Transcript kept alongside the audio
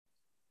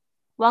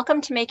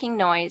Welcome to Making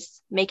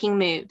Noise, Making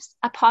Moves,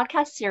 a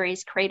podcast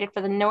series created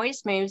for the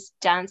Noise Moves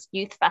Dance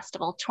Youth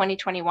Festival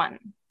 2021.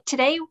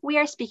 Today, we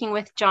are speaking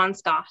with John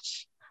Scott,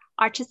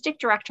 Artistic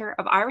Director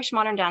of Irish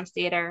Modern Dance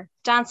Theatre,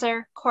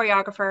 dancer,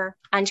 choreographer,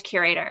 and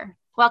curator.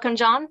 Welcome,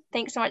 John.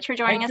 Thanks so much for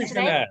joining us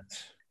today. Jeanette.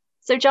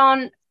 So,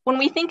 John,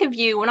 when I think of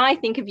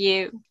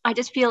you, I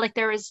just feel like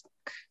there's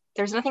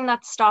nothing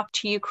that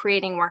stopped you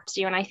creating work to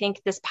you. And I think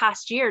this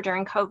past year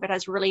during COVID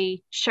has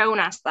really shown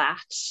us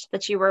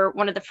that you were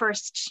one of the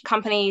first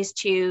companies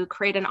to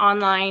create an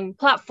online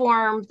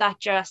platform that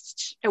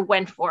just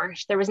went for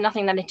it. There was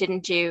nothing that it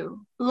didn't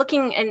do.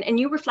 Looking and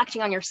you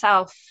reflecting on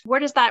yourself, where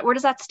does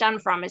that stem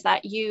from? Is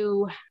that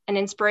you an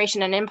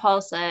inspiration, an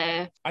impulse?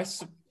 I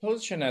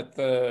suppose, Jeanette,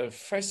 the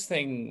first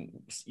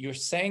thing you're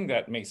saying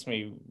that makes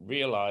me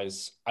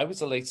realize I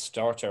was a late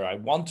starter. I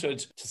wanted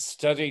to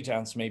study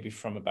dance maybe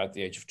from about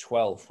the age of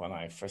 12 when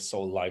I first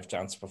saw a live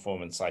dance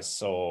performance. I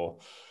saw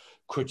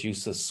Kurt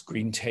Eustace'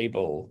 Green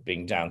Table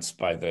being danced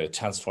by the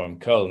Tanzform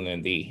Köln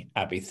in the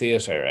Abbey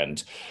Theatre.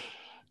 And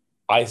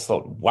I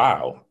thought,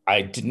 wow,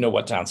 I didn't know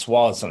what dance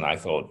was. And I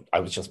thought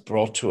I was just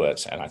brought to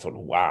it. And I thought,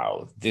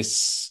 wow,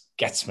 this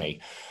gets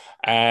me.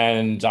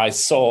 And I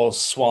saw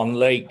Swan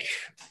Lake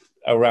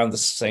around the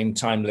same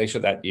time later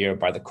that year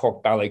by the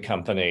Cork Ballet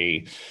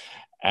Company.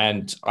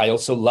 And I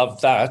also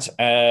loved that.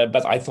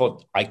 But I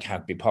thought, I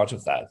can't be part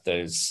of that.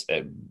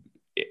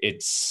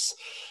 It's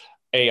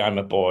A, I'm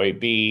a boy,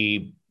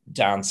 B,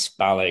 dance,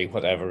 ballet,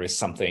 whatever is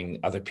something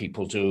other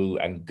people do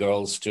and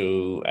girls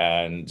do.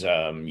 And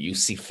you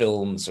see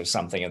films or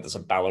something and there's a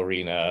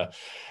ballerina.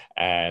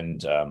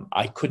 And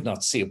I could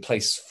not see a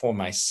place for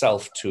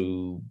myself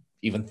to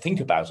even think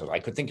about it. I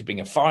could think of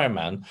being a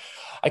fireman.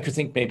 I could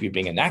think maybe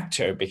being an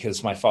actor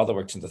because my father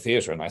worked in the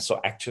theatre and I saw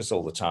actors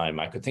all the time.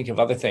 I could think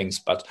of other things,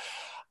 but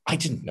I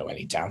didn't know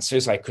any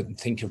dancers. I couldn't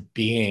think of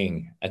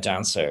being a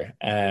dancer.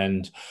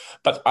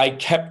 But I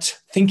kept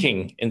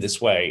thinking in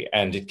this way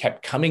and it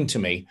kept coming to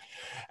me.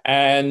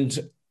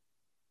 And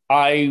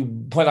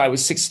when I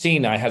was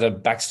 16, I had a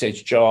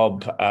backstage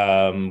job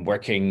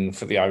working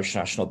for the Irish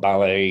National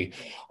Ballet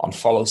on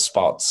follow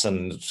spots.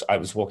 And I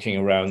was walking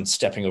around,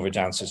 stepping over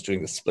dancers,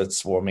 doing the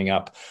splits, warming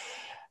up.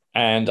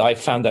 And I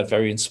found that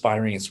very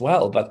inspiring as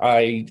well. But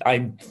I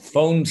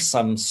phoned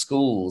some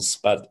schools,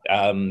 but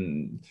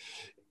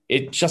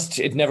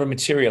it never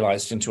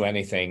materialized into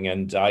anything.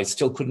 And I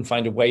still couldn't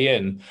find a way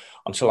in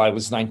until I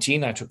was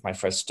 19. I took my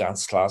first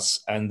dance class.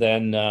 And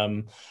then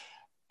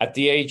at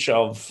the age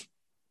of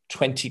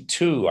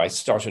 22, I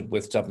started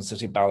with Dublin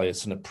City Ballet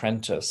as an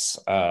apprentice.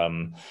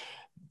 I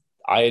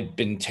had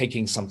been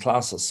taking some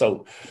classes.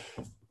 So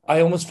I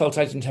almost felt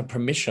I didn't have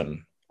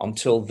permission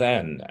until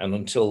then and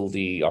until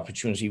the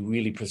opportunity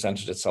really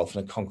presented itself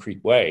in a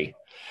concrete way.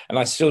 And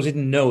I still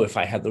didn't know if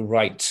I had the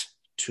right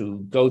to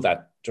go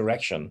that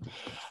direction.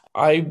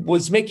 I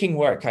was making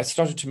work. I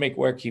started to make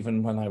work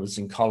even when I was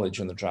in college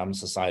in the Drama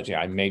Society.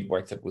 I made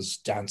work that was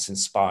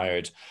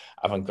dance-inspired,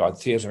 avant-garde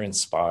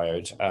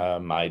theatre-inspired.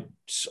 I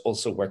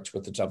also worked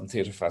with the Dublin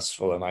Theatre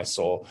Festival, and I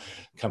saw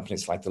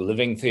companies like the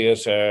Living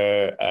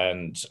Theatre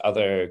and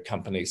other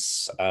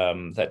companies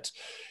that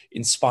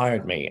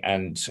inspired me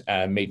and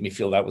made me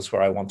feel that was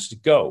where I wanted to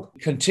go.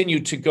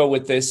 Continued to go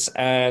with this,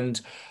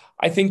 and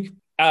I think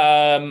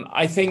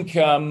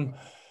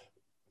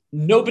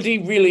nobody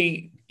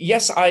really.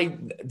 Yes,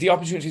 the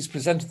opportunities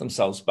presented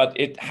themselves, but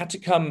it had to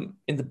come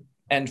in the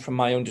end from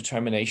my own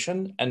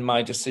determination and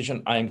my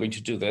decision, I am going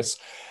to do this.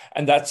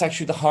 And that's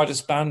actually the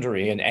hardest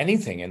boundary in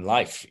anything in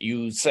life.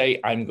 You say,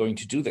 I'm going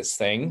to do this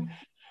thing,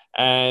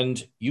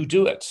 and you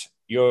do it.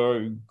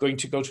 You're going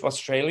to go to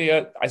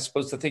Australia. I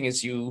suppose the thing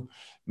is you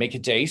make a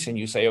date and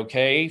you say,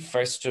 okay,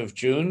 1st of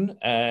June,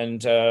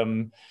 and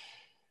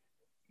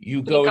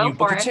you go and you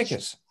book a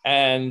ticket.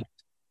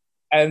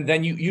 And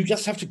then you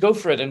just have to go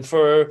for it. And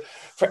for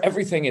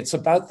everything, it's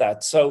about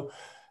that. So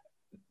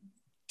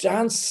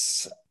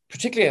dance,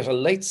 particularly at a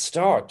late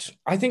start,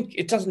 I think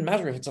it doesn't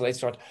matter if it's a late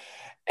start.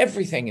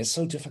 Everything is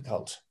so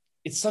difficult.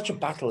 It's such a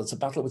battle. It's a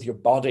battle with your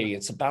body.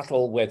 It's a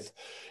battle with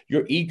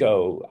your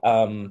ego.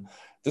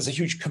 There's a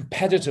huge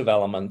competitive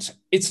element.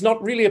 It's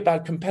not really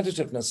about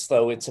competitiveness,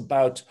 though. It's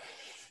about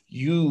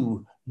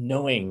you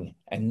knowing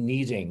and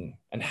needing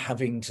and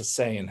having to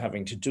say and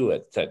having to do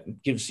it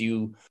that gives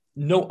you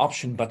no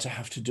option but to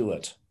have to do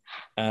it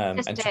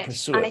and to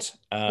pursue it.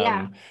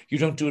 You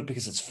don't do it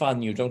because it's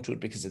fun. You don't do it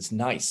because it's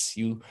nice.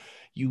 You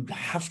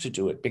have to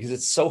do it because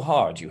it's so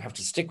hard. You have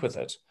to stick with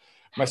it.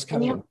 Marcia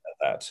said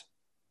that.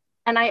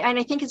 And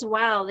I think as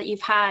well that you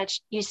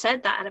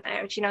said that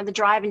about, the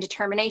drive and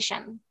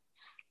determination.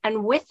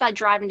 And with that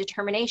drive and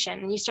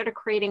determination, you started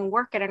creating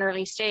work at an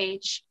early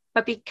stage.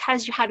 But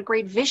because you had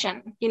great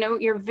vision,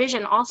 your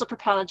vision also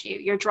propelled you.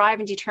 Your drive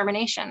and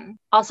determination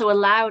also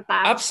allowed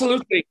that.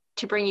 Absolutely.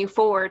 To bring you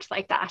forward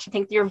like that. I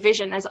think your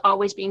vision has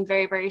always been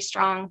very, very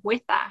strong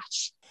with that.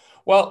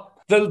 Well,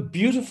 the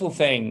beautiful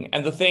thing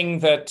and the thing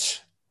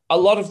that a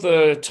lot of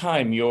the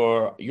time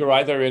you're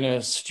either in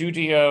a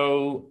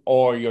studio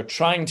or you're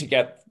trying to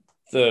get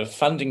the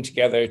funding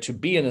together to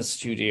be in a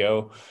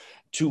studio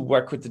to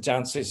work with the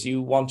dancers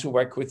you want to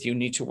work with, you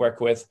need to work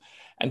with,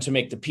 and to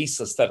make the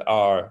pieces that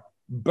are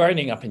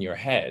burning up in your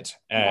head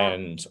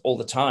and all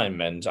the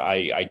time. And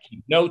I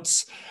keep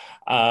notes.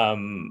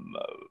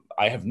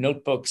 I have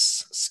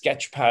notebooks,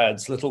 sketch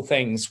pads, little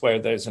things where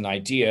there's an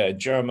idea, a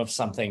germ of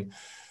something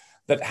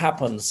that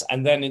happens.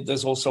 And then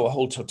there's also a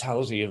whole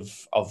totality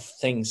of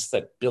things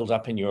that build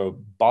up in your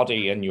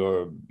body and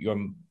your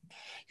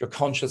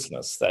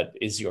consciousness that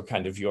is your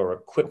kind of your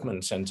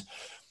equipment. And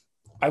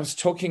I was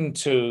talking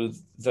to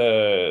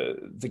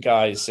the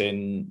guys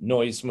in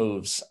Noise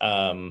Moves,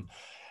 and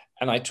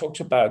I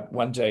talked about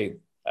one day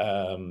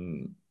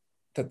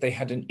that they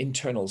had an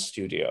internal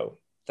studio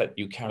that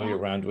you carry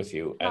around with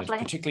you. And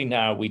particularly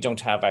now, we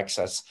don't have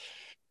access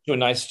to a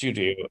nice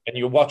studio, and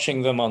you're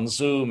watching them on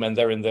Zoom, and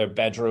they're in their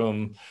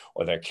bedroom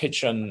or their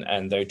kitchen,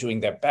 and they're doing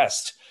their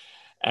best.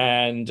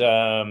 And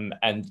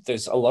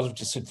there's a lot of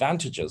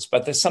disadvantages,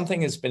 but there's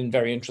something that's been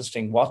very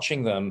interesting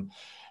watching them.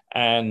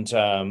 And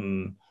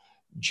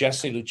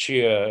Jesse,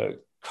 Lucia,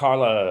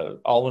 Carla,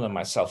 Alwyn, and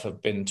myself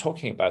have been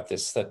talking about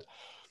this, that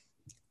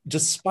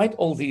despite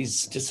all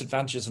these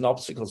disadvantages and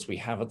obstacles we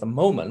have at the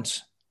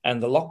moment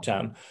and the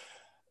lockdown,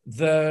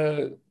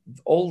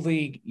 all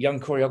the young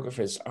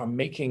choreographers are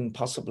making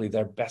possibly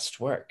their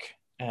best work.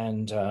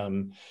 And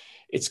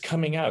it's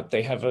coming out.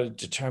 They have a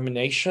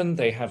determination,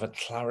 they have a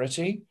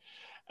clarity,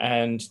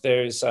 and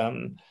there's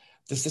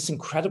this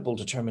incredible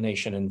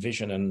determination and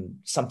vision and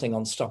something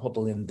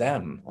unstoppable in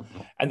them.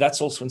 And that's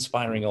also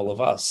inspiring all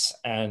of us.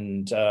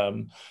 And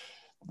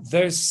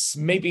there's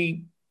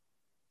something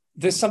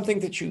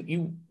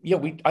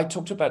that I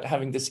talked about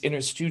having this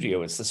inner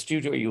studio. It's the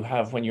studio you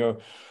have when you're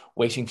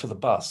waiting for the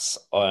bus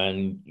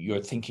and you're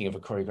thinking of a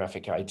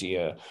choreographic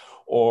idea,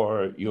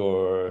 or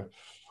you're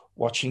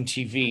watching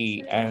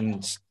TV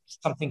and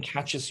something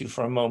catches you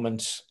for a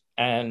moment,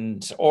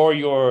 or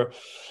you're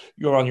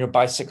on your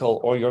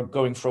bicycle, or you're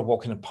going for a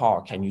walk in a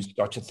park and you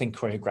start to think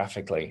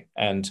choreographically.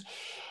 And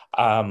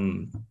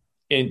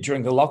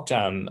during the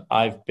lockdown,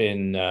 I've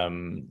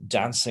been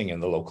dancing in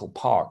the local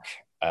park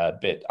a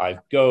bit. I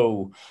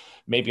go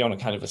maybe on a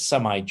kind of a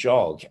semi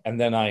jog, and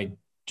then I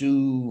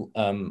do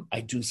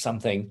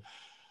something.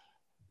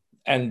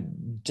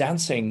 And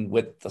dancing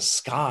with the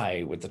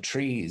sky, with the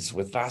trees,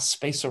 with vast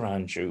space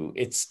around you,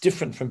 it's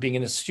different from being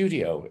in a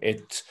studio.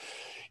 It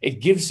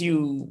gives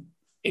you,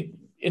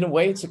 in a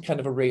way, it's a kind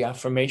of a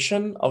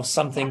reaffirmation of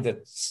something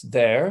that's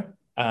there.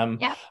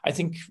 I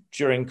think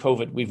during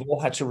COVID, we've all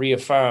had to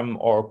reaffirm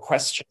or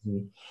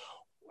question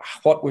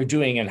what we're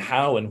doing and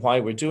how and why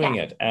we're doing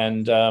it.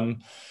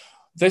 And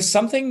there's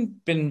something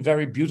been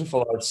very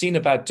beautiful I've seen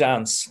about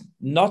dance,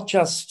 not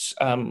just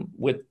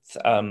with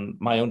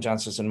my own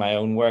dancers in my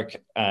own work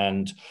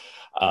and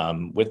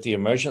with the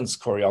emergence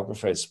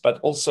choreographers, but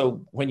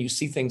also when you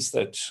see things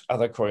that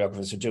other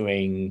choreographers are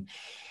doing.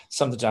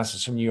 Some of the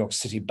dancers from New York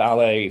City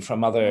Ballet,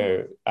 from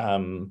other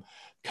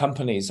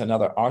companies, and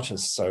other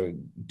artists are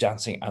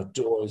dancing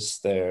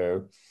outdoors.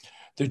 They're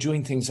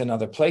doing things in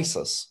other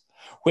places,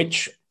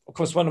 which, of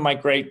course, one of my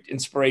great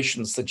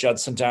inspirations, the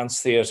Judson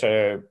Dance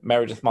Theatre,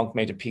 Meredith Monk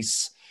made a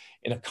piece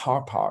in a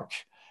car park,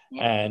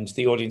 and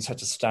the audience had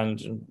to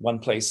stand in one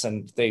place,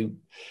 and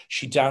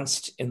she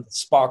danced in the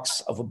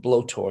sparks of a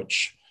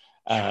blowtorch,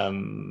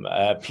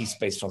 a piece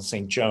based on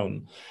St.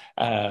 Joan,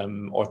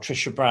 or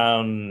Trisha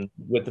Brown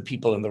with the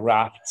people in the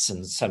rafts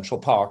in Central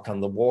Park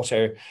on the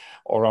water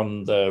or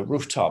on the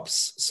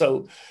rooftops.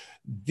 So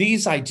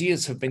these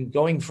ideas have been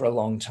going for a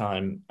long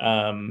time.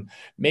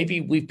 Maybe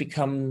we've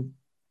become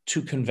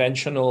too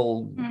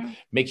conventional,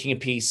 making a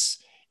piece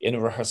in a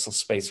rehearsal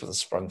space with a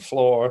sprung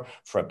floor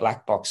for a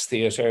black box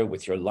theater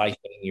with your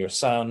lighting, your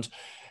sound.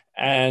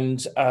 And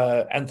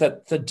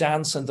that the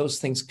dance and those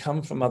things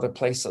come from other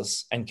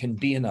places and can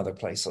be in other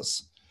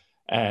places,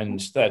 and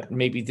that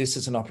maybe this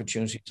is an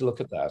opportunity to look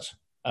at that.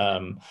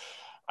 I'm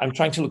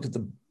trying to look at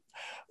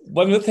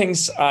one of the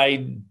things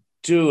I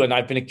do, and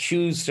I've been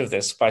accused of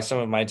this by some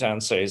of my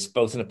dancers,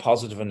 both in a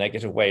positive and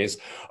negative way, is,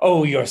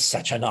 oh, you're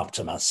such an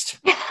optimist.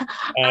 I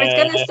was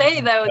going to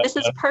say, though, this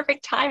is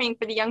perfect timing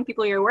for the young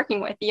people you're working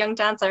with, the young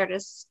dance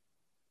artists.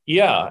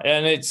 Yeah,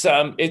 and it's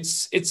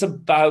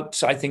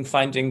about, I think,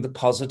 finding the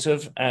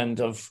positive and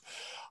of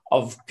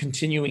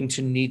continuing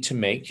to need to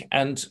make.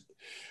 And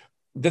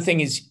the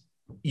thing is,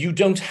 you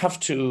don't have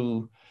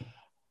to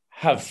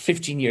have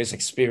 15 years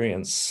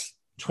experience,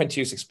 20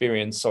 years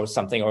experience or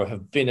something, or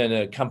have been in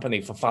a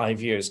company for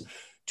 5 years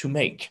to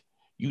make.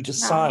 You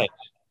decide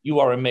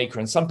you are a maker.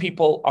 And some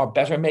people are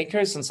better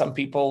makers, and some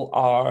people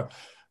are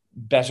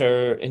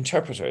better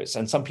interpreters,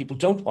 and some people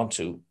don't want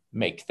to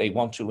make, they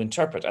want to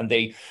interpret, and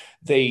they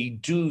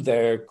do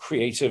their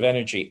creative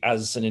energy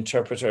as an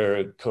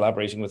interpreter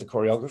collaborating with a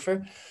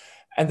choreographer.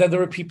 And then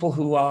there are people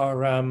who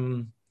are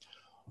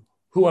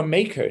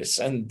makers,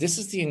 and this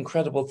is the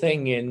incredible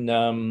thing in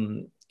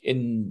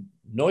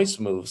Noise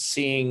Moves,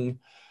 seeing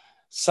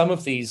some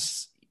of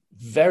these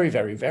very,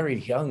 very, very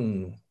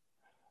young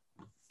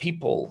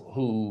people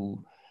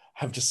who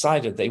have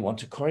decided they want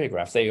to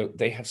choreograph.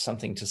 They have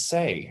something to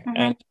say,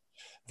 and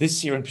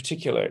This year in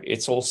particular,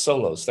 it's all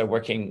solos. They're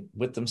working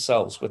with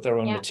themselves, with their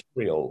own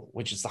material,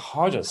 which is the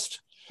hardest.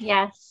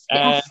 Yes.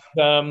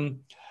 And,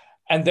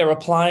 and they're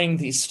applying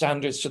these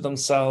standards to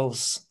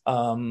themselves,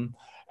 and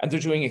they're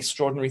doing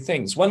extraordinary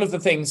things. One of the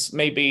things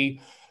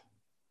maybe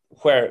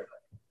where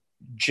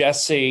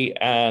Jesse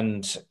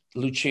and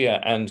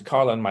Lucia and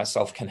Carla and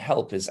myself can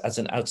help is as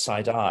an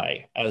outside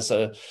eye, as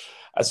a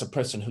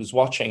person who's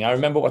watching. I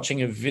remember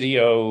watching a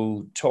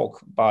video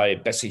talk by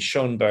Bessie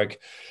Schoenberg.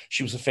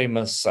 She was a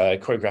famous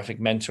choreographic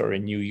mentor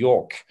in New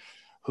York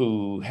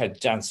who had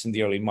danced in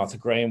the early Martha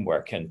Graham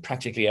work, and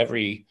practically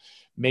every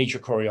major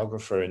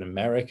choreographer in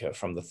America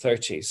from the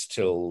 30s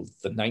till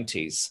the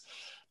 90s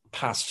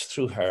passed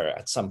through her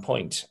at some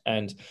point.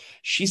 And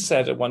she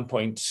said at one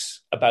point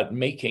about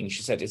making,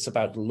 she said, it's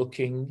about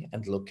looking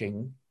and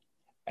looking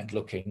and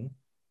looking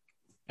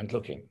and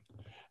looking.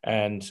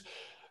 And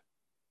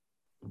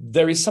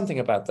there is something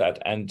about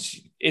that. And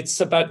it's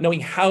about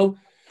knowing how,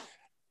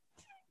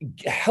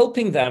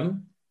 helping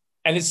them.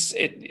 And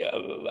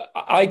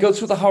I go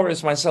through the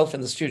horrors myself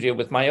in the studio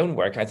with my own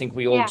work. I think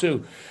we all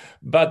do.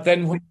 But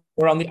then when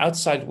we're on the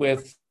outside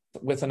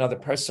with another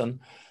person,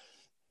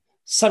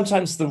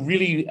 sometimes the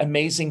really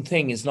amazing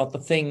thing is not the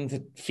thing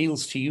that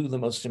feels to you the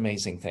most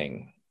amazing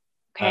thing.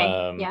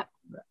 Okay.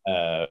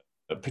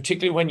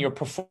 Particularly when you're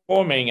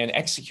performing and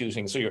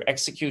executing. So you're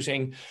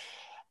executing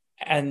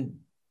and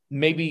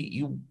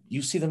maybe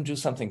you see them do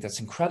something that's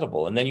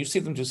incredible, and then you see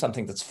them do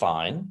something that's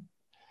fine.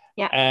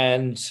 Yeah.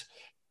 And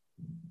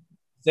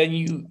then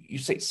you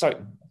say, sorry,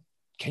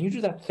 can you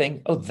do that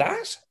thing? Oh,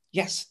 that?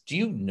 Yes. Do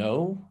you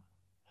know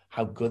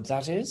how good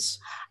that is?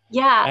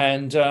 Yeah.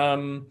 And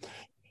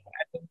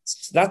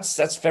it's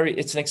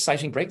an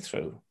exciting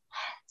breakthrough.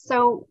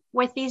 So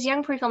with these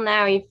young people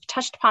now, you've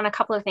touched upon a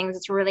couple of things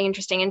that's really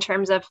interesting in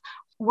terms of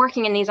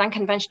working in these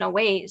unconventional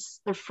ways,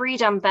 the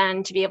freedom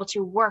then to be able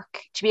to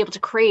work, to be able to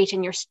create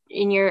in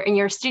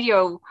your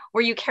studio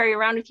where you carry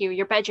around with you,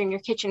 your bedroom,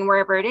 your kitchen,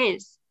 wherever it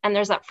is. And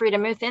there's that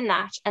freedom within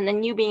that. And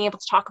then you being able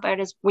to talk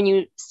about is when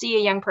you see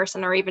a young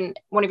person or even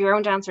one of your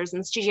own dancers in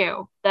the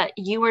studio, that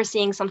you are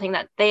seeing something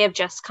that they have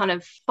just kind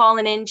of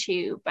fallen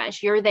into,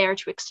 but you're there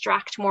to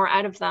extract more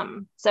out of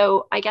them.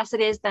 So I guess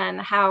it is then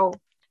how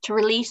to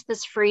release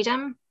this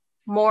freedom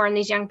more in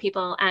these young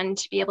people and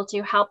to be able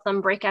to help them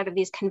break out of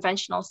these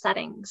conventional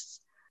settings.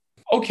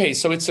 Okay,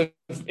 so it's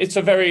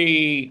a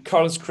very,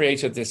 Carla's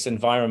created this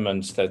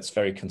environment that's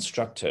very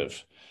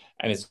constructive,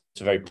 and it's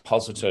a very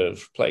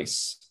positive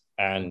place.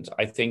 And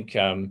I think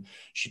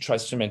she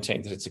tries to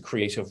maintain that it's a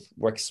creative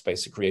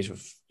workspace, a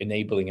creative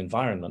enabling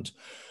environment.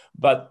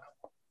 But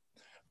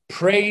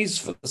praise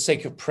for the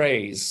sake of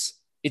praise,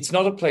 it's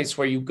not a place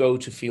where you go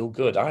to feel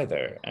good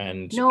either.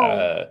 And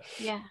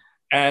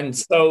and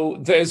so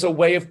there's a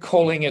way of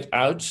calling it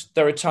out.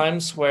 There are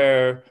times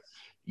where,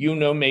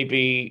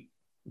 maybe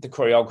the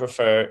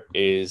choreographer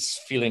is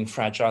feeling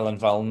fragile and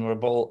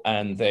vulnerable,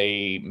 and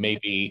they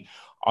maybe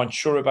aren't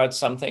sure about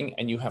something,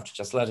 and you have to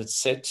just let it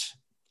sit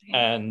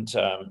and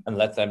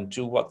let them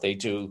do what they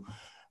do,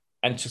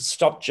 and to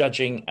stop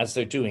judging as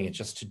they're doing it,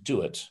 just to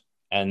do it.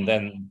 And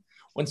then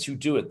once you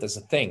do it, there's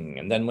a thing.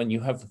 And then when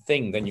you have the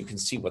thing, then you can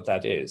see what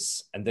that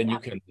is. And then you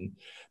can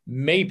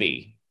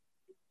maybe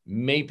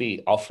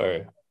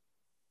offer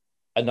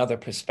another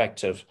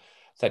perspective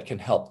that can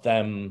help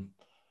them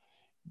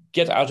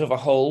get out of a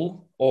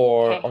hole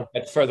or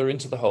get further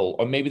into the hole,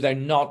 or maybe they're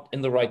not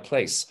in the right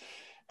place.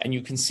 And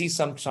you can see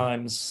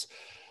sometimes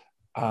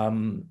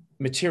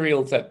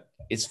material that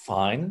is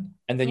fine,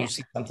 and then you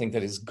see something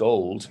that is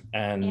gold,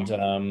 and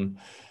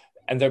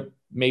there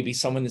maybe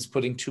someone is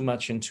putting too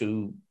much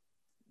into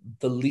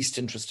the least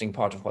interesting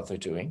part of what they're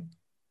doing.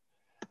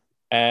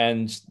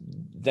 And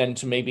then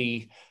to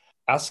maybe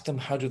ask them,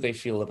 how do they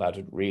feel about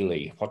it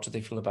really? What do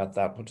they feel about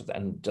that?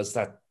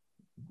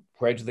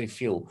 Where do they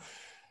feel?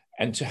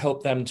 And to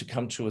help them to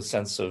come to a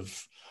sense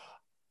of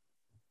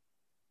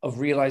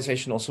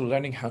realization, also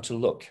learning how to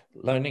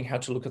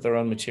look at their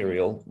own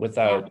material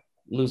without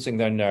losing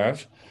their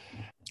nerve.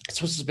 I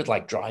suppose it's a bit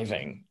like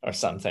driving or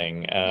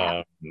something.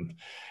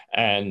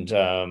 And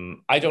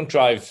I don't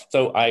drive,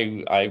 though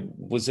I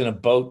was in a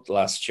boat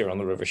last year on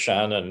the River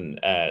Shannon.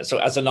 So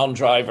as a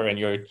non-driver, and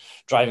you're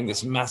driving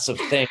this massive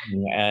thing,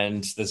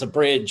 and there's a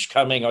bridge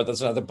coming, or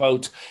there's another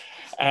boat,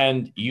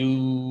 and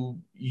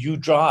you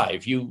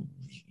drive, you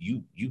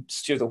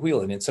steer the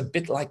wheel, and it's a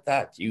bit like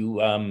that.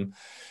 You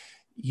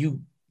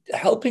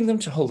helping them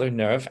to hold their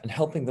nerve, and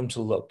helping them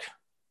to look,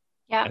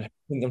 and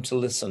helping them to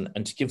listen,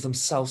 and to give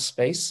themselves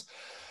space.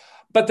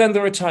 But then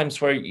there are times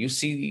where you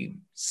see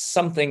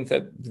something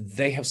that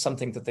they have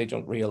something that they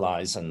don't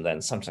realize, and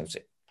then sometimes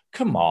say,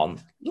 come on,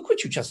 look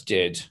what you just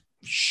did.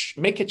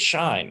 Make it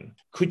shine.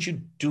 Could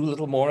you do a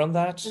little more on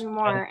that?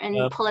 More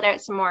and pull it out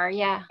some more,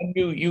 And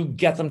you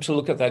get them to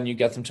look at that, and you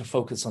get them to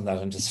focus on that,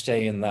 and to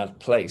stay in that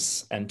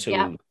place, and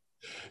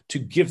to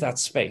give that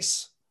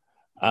space.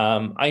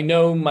 I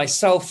know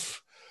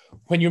myself,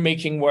 when you're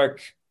making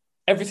work,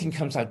 everything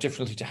comes out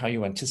differently to how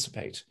you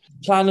anticipate.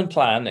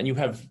 Plan, and you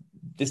have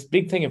this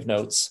big thing of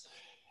notes,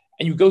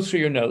 and you go through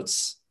your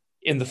notes,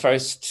 in the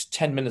first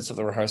 10 minutes of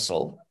the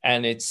rehearsal,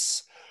 and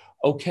it's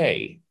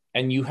okay.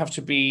 And you have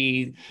to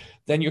be,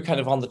 then you're kind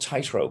of on the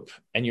tightrope,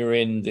 and you're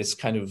in this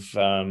kind of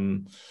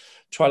Twyla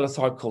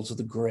Tharp calls it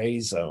the gray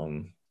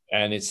zone,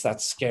 and it's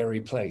that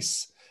scary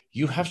place.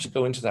 You have to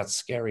go into that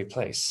scary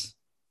place.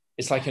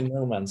 It's like a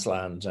no man's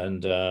land,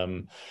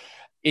 and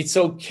it's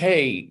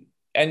okay.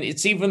 And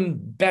it's even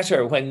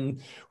better when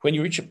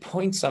you reach a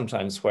point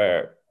sometimes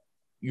where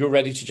you're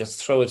ready to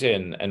just throw it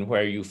in, and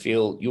where you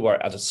feel you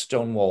are at a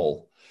stone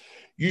wall.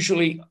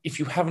 Usually, if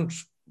you haven't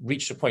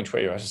reached a point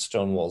where you're at a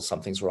stone wall,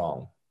 something's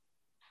wrong.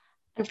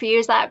 And for you,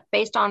 is that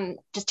based on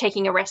just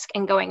taking a risk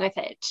and going with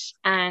it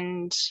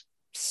and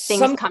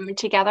things coming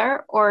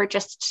together, or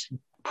just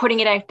putting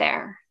it out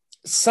there?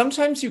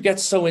 Sometimes you get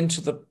so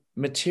into the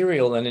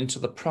material and into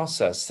the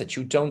process that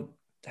you don't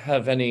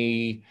have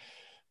any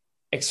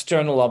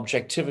external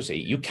objectivity.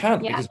 You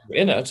can't, because you're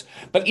in it.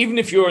 But even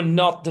if you're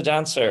not the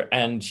dancer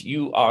and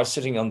you are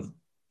sitting on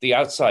the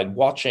outside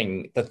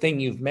watching the thing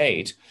you've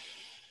made,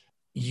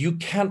 you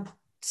can't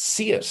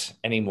see it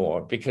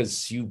anymore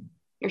because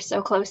you're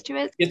so close to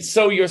it.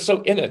 You're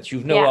so in it.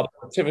 You've no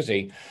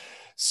objectivity.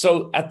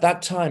 So at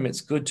that time, it's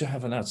good to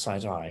have an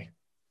outside eye.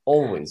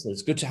 Always.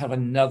 It's good to have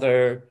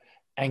another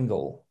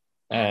angle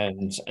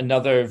and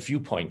another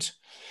viewpoint.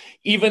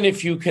 Even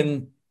if you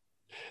can,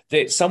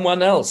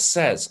 someone else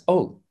says,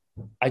 oh,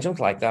 I don't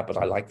like that, but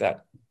I like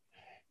that.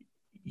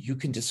 You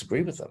can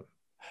disagree with them.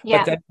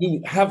 Yeah. But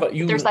then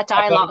there's that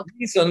dialogue.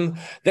 Reason,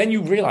 then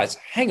you realize,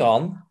 hang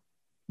on,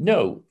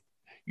 no,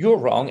 you're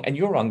wrong, and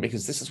you're wrong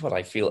because this is what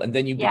I feel. And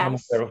then you become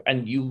aware of,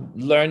 and you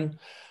learn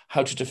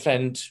how to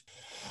defend.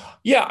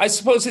 Yeah, I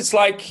suppose it's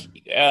like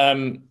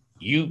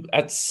you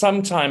at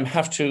some time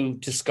have to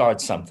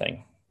discard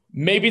something.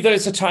 Maybe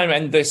there's a time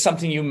and there's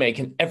something you make,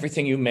 and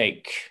everything you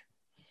make,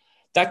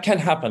 that can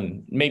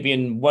happen maybe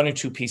in one or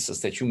two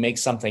pieces, that you make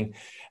something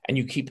and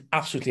you keep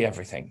absolutely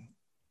everything.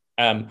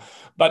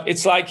 But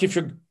it's like if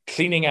you're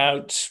cleaning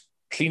out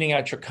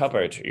your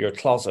cupboard, your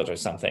closet or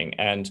something,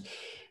 and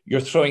you're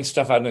throwing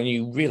stuff out and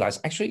you realize,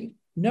 actually,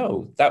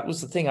 no, that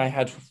was the thing I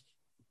had for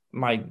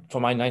my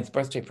 9th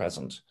birthday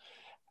present.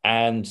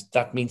 And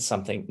that means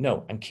something.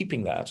 No, I'm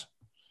keeping that.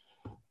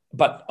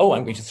 But,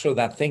 I'm going to throw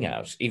that thing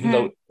out, even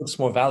though it looks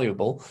more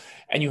valuable.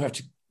 And you have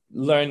to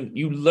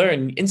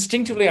learn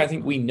instinctively. I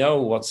think we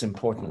know what's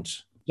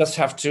important. Just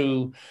have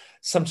to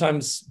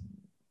sometimes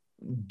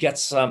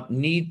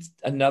need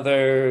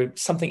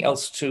something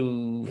else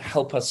to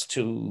help us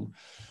to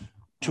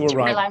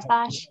arrive. Realize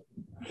that.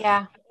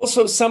 Yeah.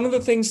 Also, some of the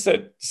things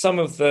that some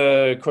of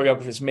the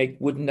choreographers make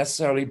wouldn't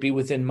necessarily be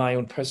within my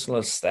own personal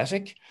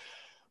aesthetic,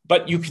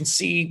 but you can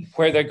see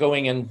where they're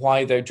going and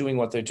why they're doing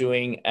what they're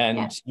doing,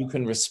 and you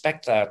can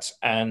respect that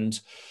and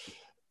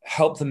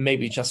help them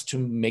maybe just to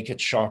make it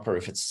sharper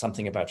if it's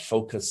something about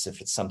focus, if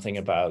it's a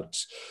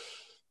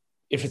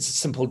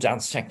simple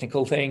dance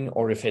technical thing,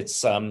 or if it's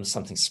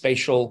something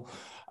spatial.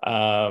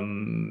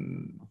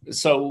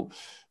 So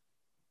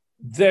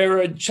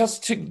they're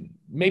just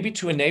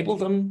to enable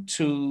them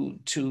to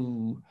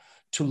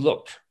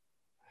look.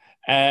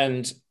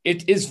 And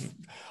it is,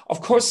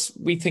 of course,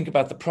 we think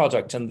about the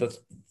product, and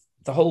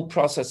the whole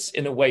process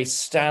in a way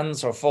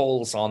stands or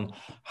falls on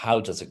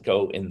how does it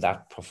go in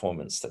that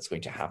performance that's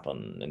going to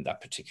happen in that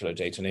particular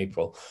date in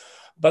April.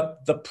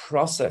 But the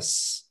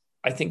process,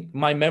 I think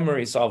my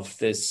memories of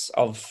this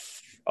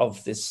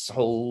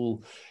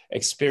whole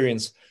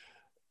experience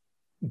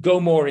go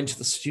more into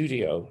the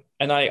studio.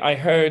 And I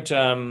heard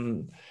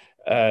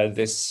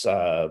this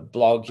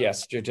blog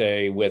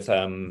yesterday with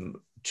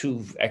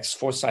two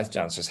ex-Forsyth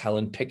dancers,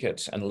 Helen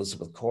Pickett and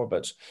Elizabeth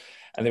Corbett,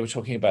 and they were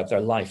talking about their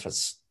life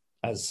as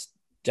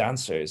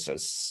dancers,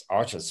 as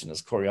artists, and as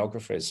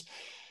choreographers.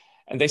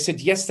 And they said,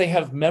 yes, they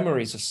have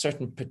memories of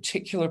certain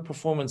particular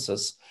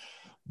performances,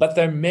 but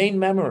their main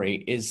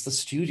memory is the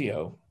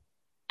studio.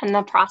 And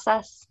the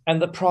process.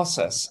 And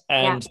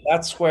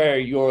that's where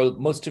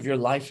most of your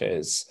life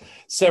is.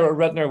 Sarah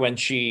Redner, when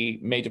she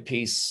made a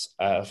piece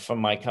for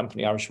my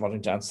company, Irish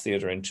Modern Dance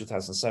Theatre, in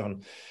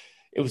 2007,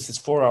 it was this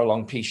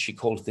 4-hour-long piece she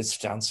called This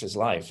Dancer's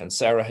Life. And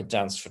Sarah had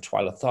danced for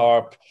Twyla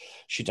Tharp.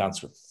 She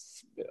danced with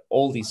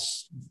all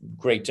these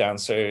great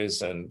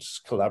dancers and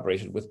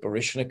collaborated with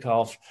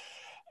Baryshnikov.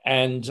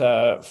 And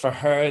for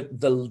her,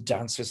 the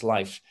dancer's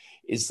life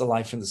is the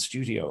life in the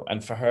studio.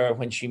 And for her,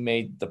 when she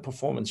made the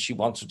performance, she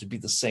wanted to be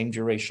the same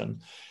duration.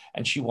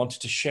 And she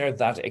wanted to share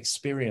that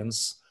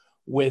experience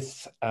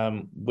with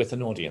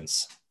an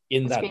audience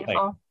in that way.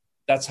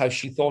 That's how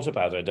she thought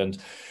about it. And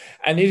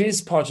it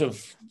is part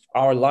of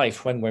our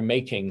life when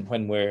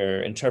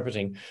we're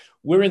interpreting.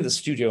 We're in the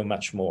studio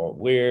much more.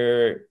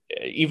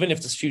 Even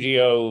if the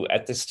studio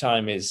at this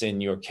time is in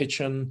your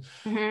kitchen,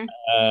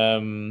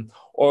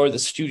 or the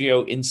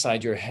studio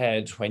inside your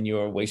head when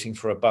you're waiting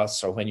for a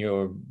bus, or when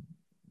you're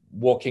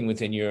walking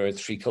within your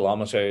 3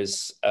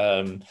 kilometers,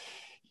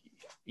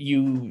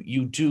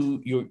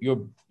 you're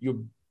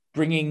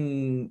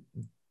bringing,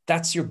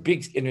 that's your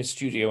big inner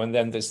studio. And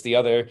then there's the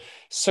other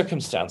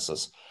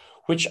circumstances,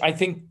 which I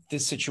think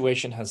this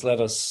situation has let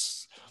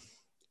us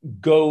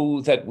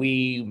go that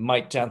we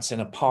might dance in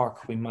a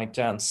park, we might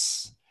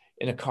dance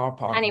in a car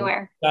park,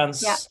 Anywhere.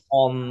 dance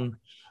on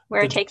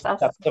where the it takes us.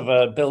 steps of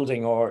a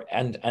building,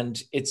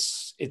 and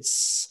it's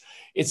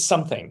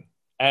something,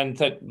 and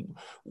that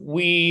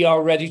we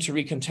are ready to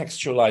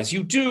recontextualize.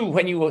 You do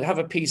when you have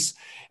a piece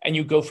and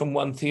you go from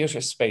one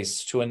theater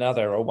space to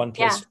another or one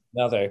place to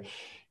another,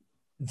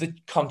 the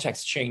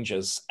context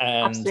changes.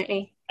 And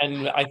absolutely.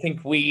 And I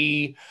think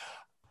we're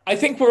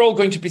all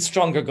going to be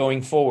stronger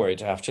going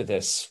forward after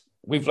this.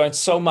 We've learned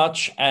so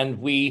much, and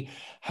we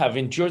have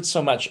endured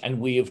so much, and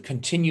we have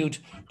continued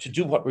to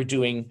do what we're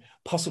doing,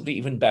 possibly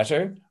even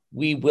better.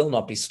 We will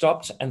not be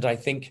stopped. And I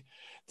think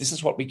this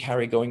is what we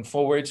carry going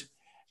forward.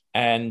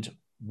 And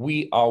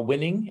we are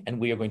winning, and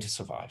we are going to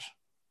survive.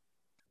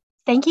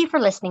 Thank you for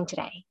listening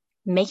today.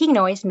 Making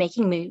Noise,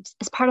 Making Moves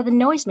is part of the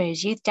Noise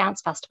Moves Youth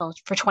Dance Festival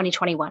for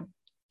 2021.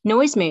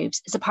 Noise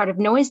Moves is a part of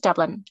Noise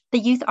Dublin, the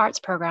youth arts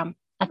programme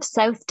at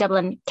South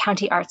Dublin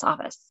County Arts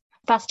Office.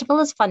 The festival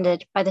is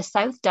funded by the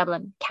South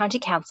Dublin County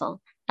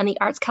Council and the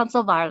Arts Council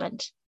of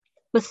Ireland,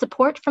 with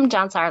support from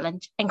Dance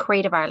Ireland and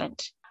Creative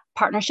Ireland,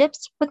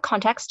 partnerships with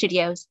Contact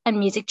Studios and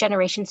Music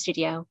Generation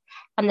Studio,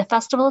 and the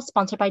festival is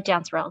sponsored by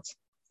Dance World.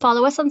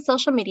 Follow us on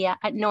social media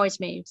at Noise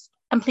Moves,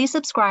 and please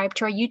subscribe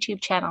to our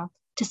YouTube channel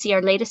to see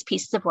our latest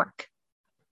pieces of work.